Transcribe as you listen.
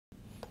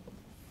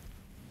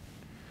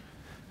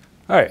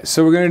All right,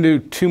 so we're going to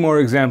do two more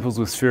examples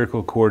with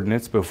spherical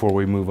coordinates before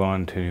we move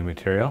on to new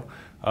material.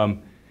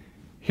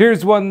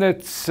 Here's one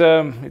that's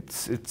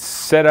it's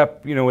set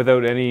up,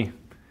 without any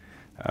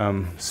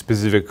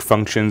specific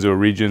functions or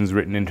regions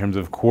written in terms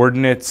of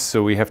coordinates.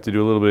 So we have to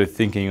do a little bit of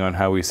thinking on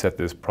how we set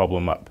this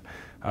problem up.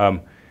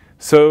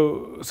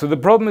 So the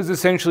problem is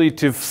essentially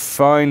to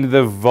find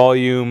the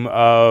volume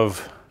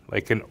of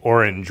like an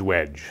orange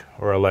wedge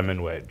or a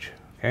lemon wedge.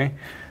 Okay,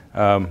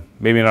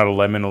 maybe not a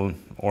lemon.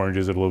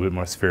 Oranges are a little bit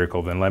more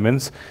spherical than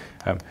lemons,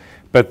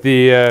 but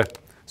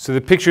so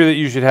the picture that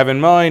you should have in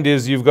mind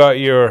is you've got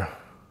your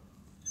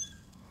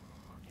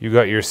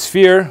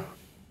sphere.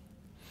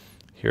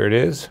 Here it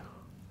is,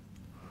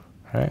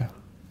 right?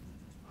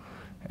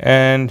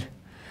 And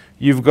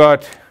you've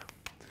got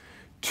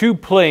two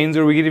planes,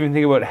 or we could even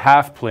think about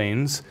half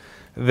planes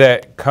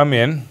that come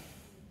in.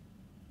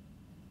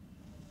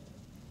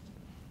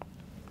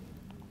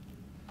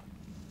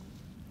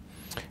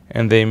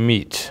 And they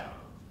meet.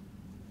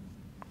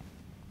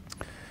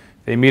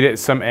 They meet at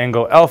some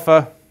angle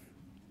alpha,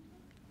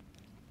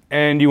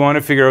 and you want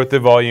to figure out the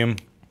volume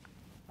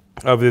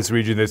of this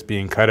region that's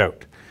being cut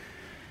out.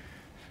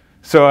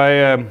 So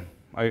I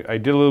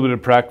did a little bit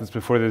of practice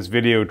before this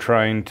video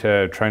trying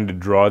to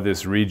draw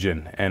this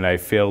region, and I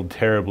failed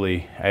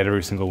terribly at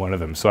every single one of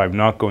them. So I'm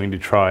not going to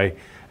try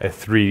a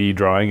 3D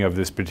drawing of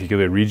this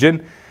particular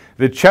region.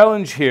 The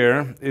challenge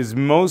here is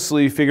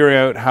mostly figuring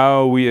out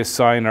how we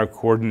assign our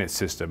coordinate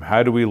system.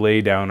 How do we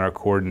lay down our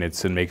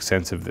coordinates and make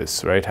sense of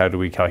this, right? How do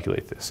we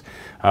calculate this?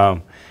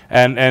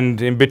 And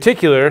in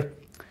particular,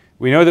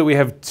 we know that we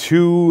have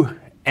two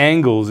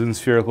angles in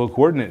spherical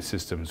coordinate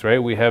systems, right?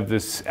 We have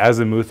this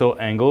azimuthal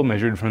angle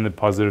measured from the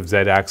positive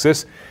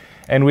z-axis,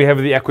 and we have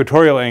the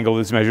equatorial angle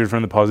that's measured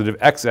from the positive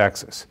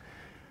x-axis.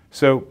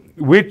 So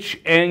which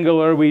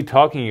angle are we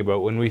talking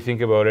about when we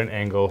think about an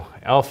angle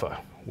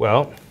alpha?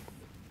 Well,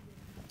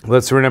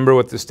 let's remember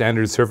what the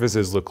standard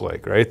surfaces look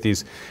like, right?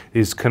 These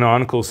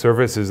canonical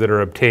surfaces that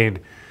are obtained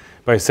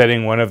by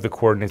setting one of the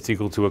coordinates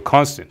equal to a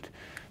constant.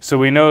 So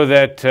we know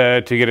that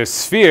to get a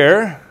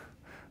sphere,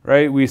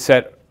 right, we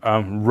set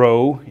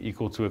rho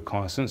equal to a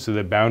constant. So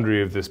the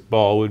boundary of this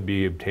ball would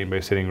be obtained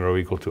by setting rho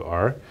equal to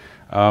r.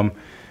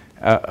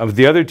 Of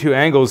the other two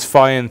angles,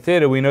 phi and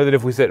theta, we know that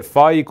if we set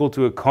phi equal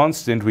to a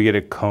constant, we get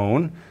a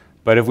cone.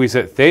 But if we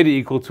set theta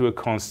equal to a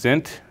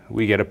constant,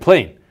 we get a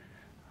plane.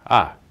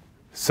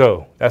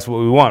 So that's what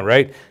we want,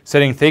 right?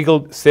 Setting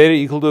theta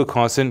equal to a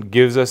constant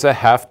gives us a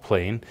half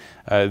plane.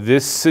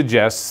 This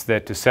suggests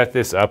that to set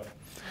this up,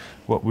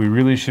 what we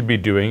really should be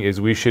doing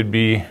is we should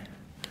be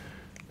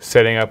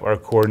setting up our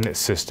coordinate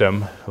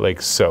system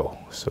like so.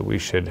 So we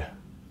should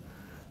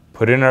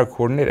put in our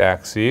coordinate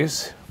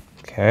axes,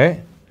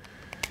 okay?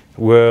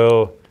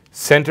 We'll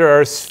center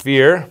our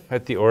sphere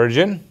at the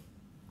origin,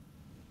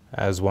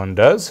 as one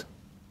does.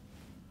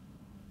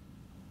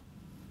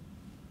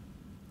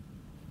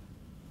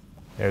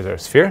 There's our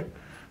sphere,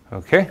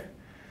 okay?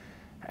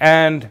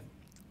 And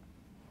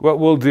what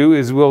we'll do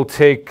is we'll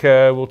take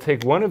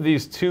one of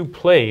these two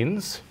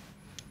planes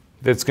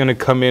that's going to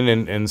come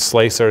in and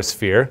slice our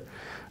sphere.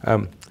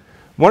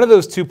 One of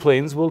those two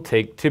planes we'll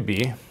take to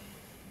be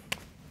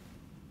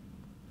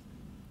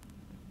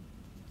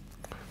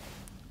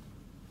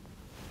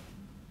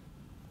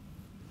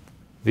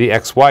the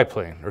xy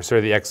plane, or sorry,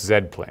 the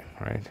xz plane,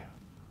 right?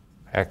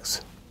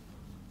 xz,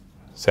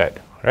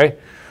 right?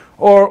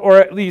 Or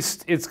at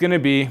least it's going to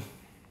be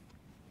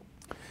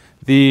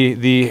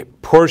the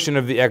portion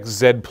of the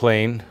xz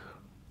plane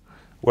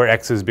where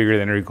x is bigger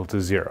than or equal to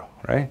 0,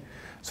 right?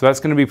 So that's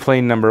going to be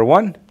plane number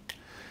 1.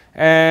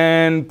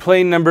 And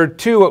plane number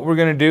 2, what we're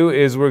going to do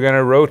is we're going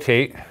to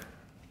rotate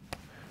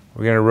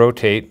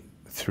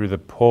through the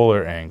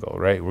polar angle,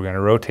 right? We're going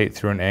to rotate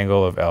through an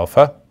angle of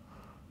alpha.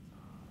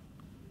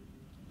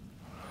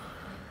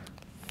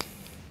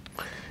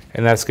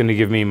 And that's going to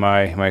give me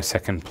my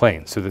second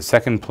plane. So the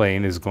second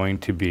plane is going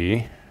to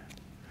be,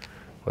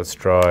 let's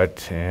draw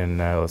it in,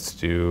 let's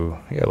do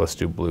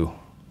blue.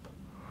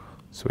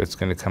 So it's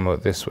going to come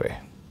out this way.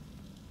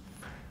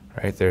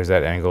 Right, there's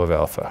that angle of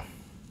alpha.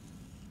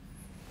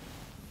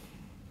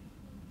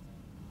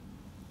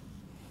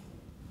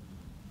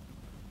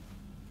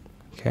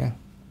 Okay.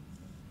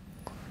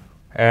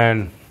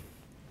 And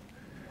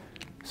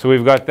so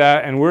we've got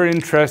that, and we're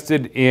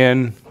interested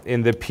in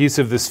the piece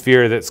of the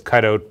sphere that's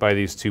cut out by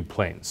these two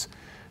planes.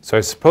 So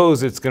I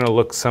suppose it's going to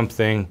look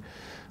something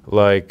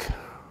like,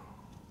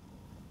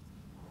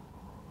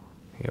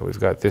 we've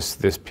got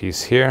this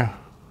piece here,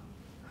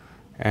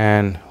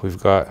 and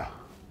we've got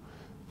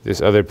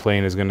this other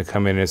plane is going to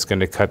come in and it's going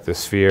to cut the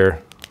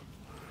sphere.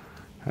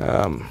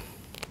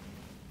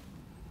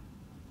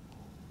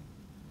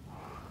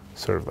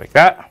 Sort of like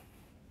that.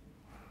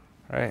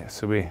 Right,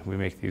 so we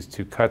make these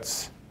two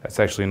cuts. That's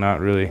actually not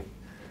really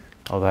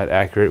all that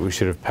accurate. We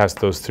should have passed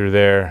those through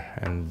there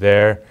and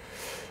there.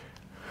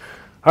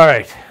 All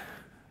right,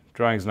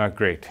 drawing's not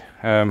great.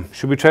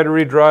 Should we try to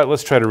redraw it?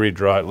 Let's try to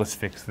redraw it. Let's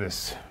fix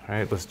this. All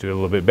right, let's do it a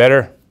little bit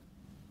better.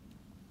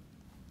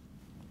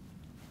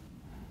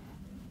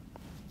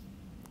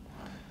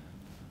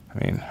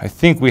 I mean, I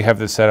think we have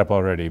this set up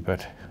already,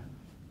 but,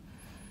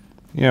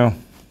 you know,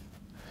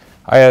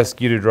 I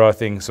ask you to draw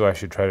things, so I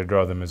should try to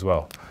draw them as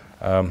well.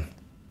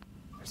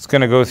 It's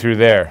going to go through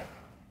there.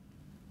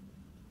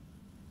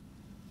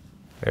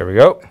 There we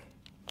go.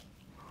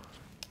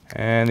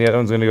 And the other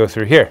one's going to go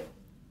through here.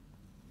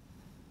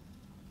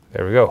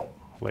 There we go,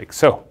 like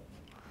so.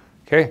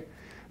 Okay,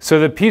 so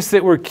the piece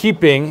that we're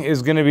keeping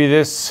is going to be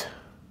this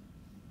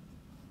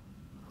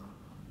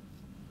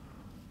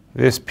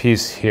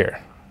piece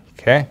here.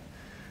 Okay,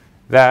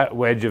 that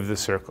wedge of the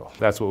circle.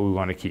 That's what we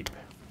want to keep.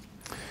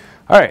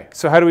 All right,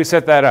 so how do we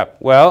set that up?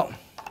 Well,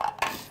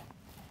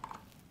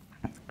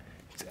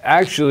 it's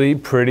actually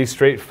pretty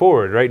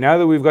straightforward. Right now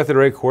that we've got the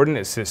right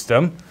coordinate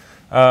system,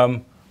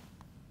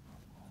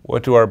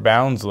 what do our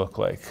bounds look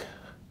like?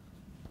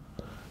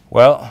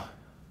 Well,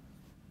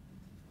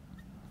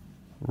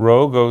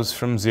 rho goes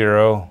from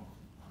 0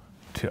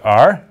 to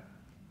r,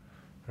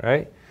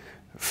 right?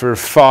 For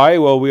phi,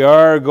 well, we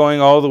are going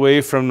all the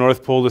way from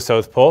North Pole to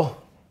South Pole.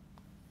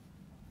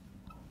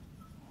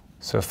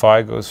 So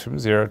phi goes from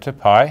 0 to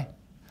pi.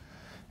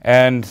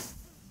 And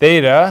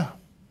theta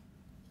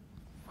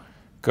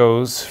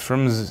goes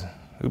from,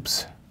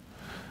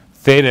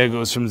 theta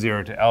goes from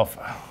 0 to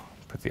alpha.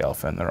 Put the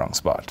alpha in the wrong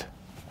spot.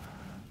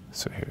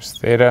 So here's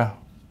theta,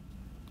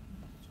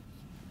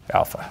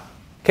 alpha.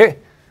 Okay,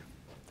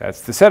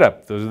 that's the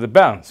setup. Those are the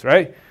bounds,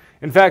 right?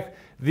 In fact,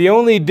 the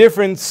only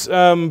difference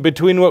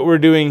between what we're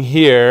doing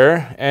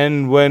here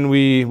and when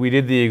we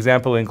did the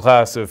example in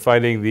class of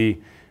finding the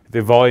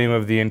volume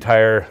of the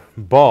entire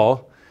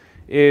ball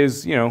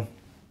is, you know,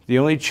 the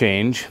only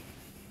change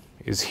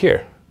is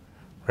here,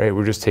 right?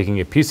 We're just taking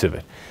a piece of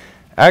it.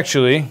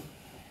 Actually,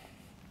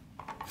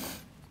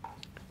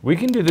 we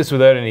can do this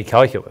without any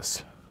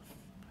calculus.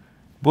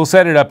 We'll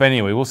set it up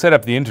anyway. We'll set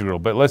up the integral,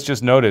 but let's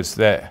just notice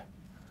that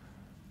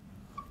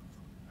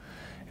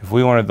if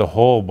we wanted the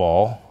whole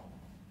ball,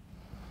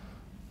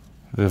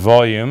 the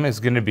volume is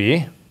going to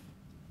be,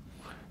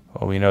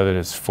 well, we know that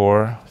it's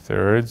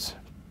 4/3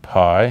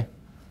 pi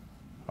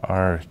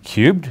r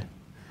cubed.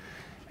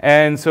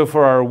 And so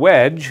for our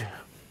wedge,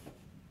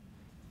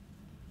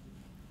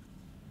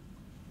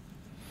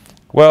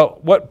 well,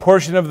 what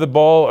portion of the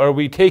ball are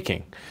we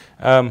taking?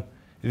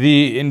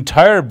 The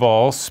entire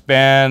ball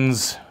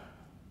spans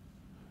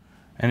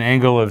an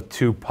angle of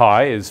 2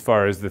 pi as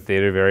far as the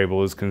theta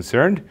variable is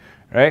concerned,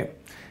 right?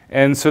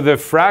 And so the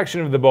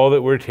fraction of the ball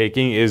that we're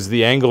taking is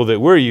the angle that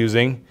we're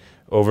using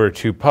over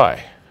 2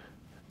 pi.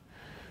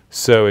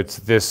 So it's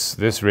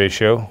this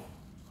ratio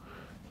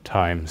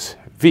times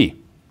v.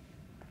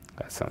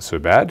 That's not so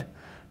bad,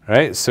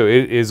 right? So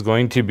it is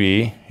going to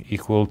be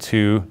equal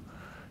to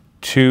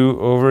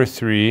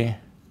 2/3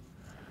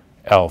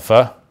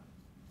 alpha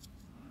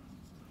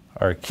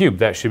r cubed.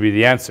 That should be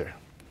the answer.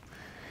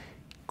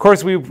 Of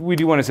course, we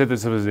do want to set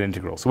this up as an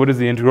integral. So what does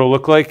the integral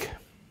look like?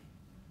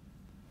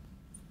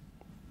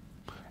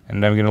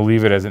 And I'm going to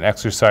leave it as an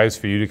exercise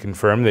for you to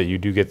confirm that you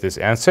do get this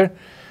answer.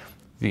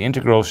 The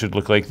integral should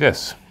look like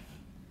this.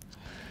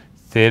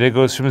 Theta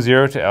goes from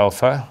 0 to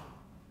alpha.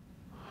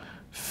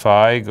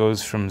 Phi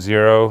goes from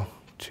 0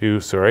 to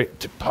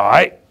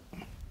pi.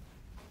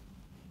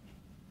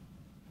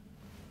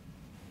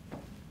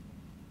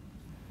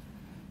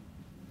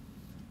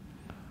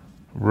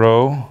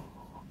 Rho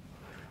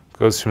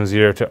goes from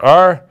 0 to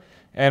r.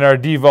 And our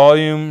d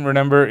volume,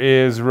 remember,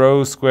 is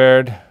rho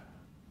squared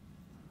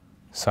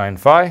sine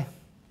phi,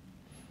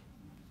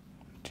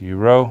 d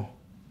rho,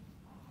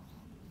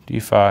 d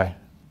phi,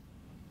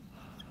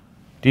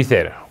 d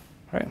theta,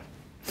 right?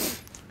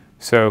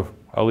 So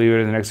I'll leave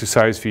it as an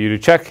exercise for you to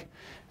check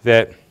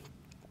that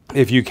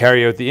if you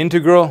carry out the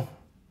integral,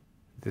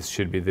 this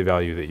should be the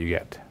value that you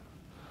get.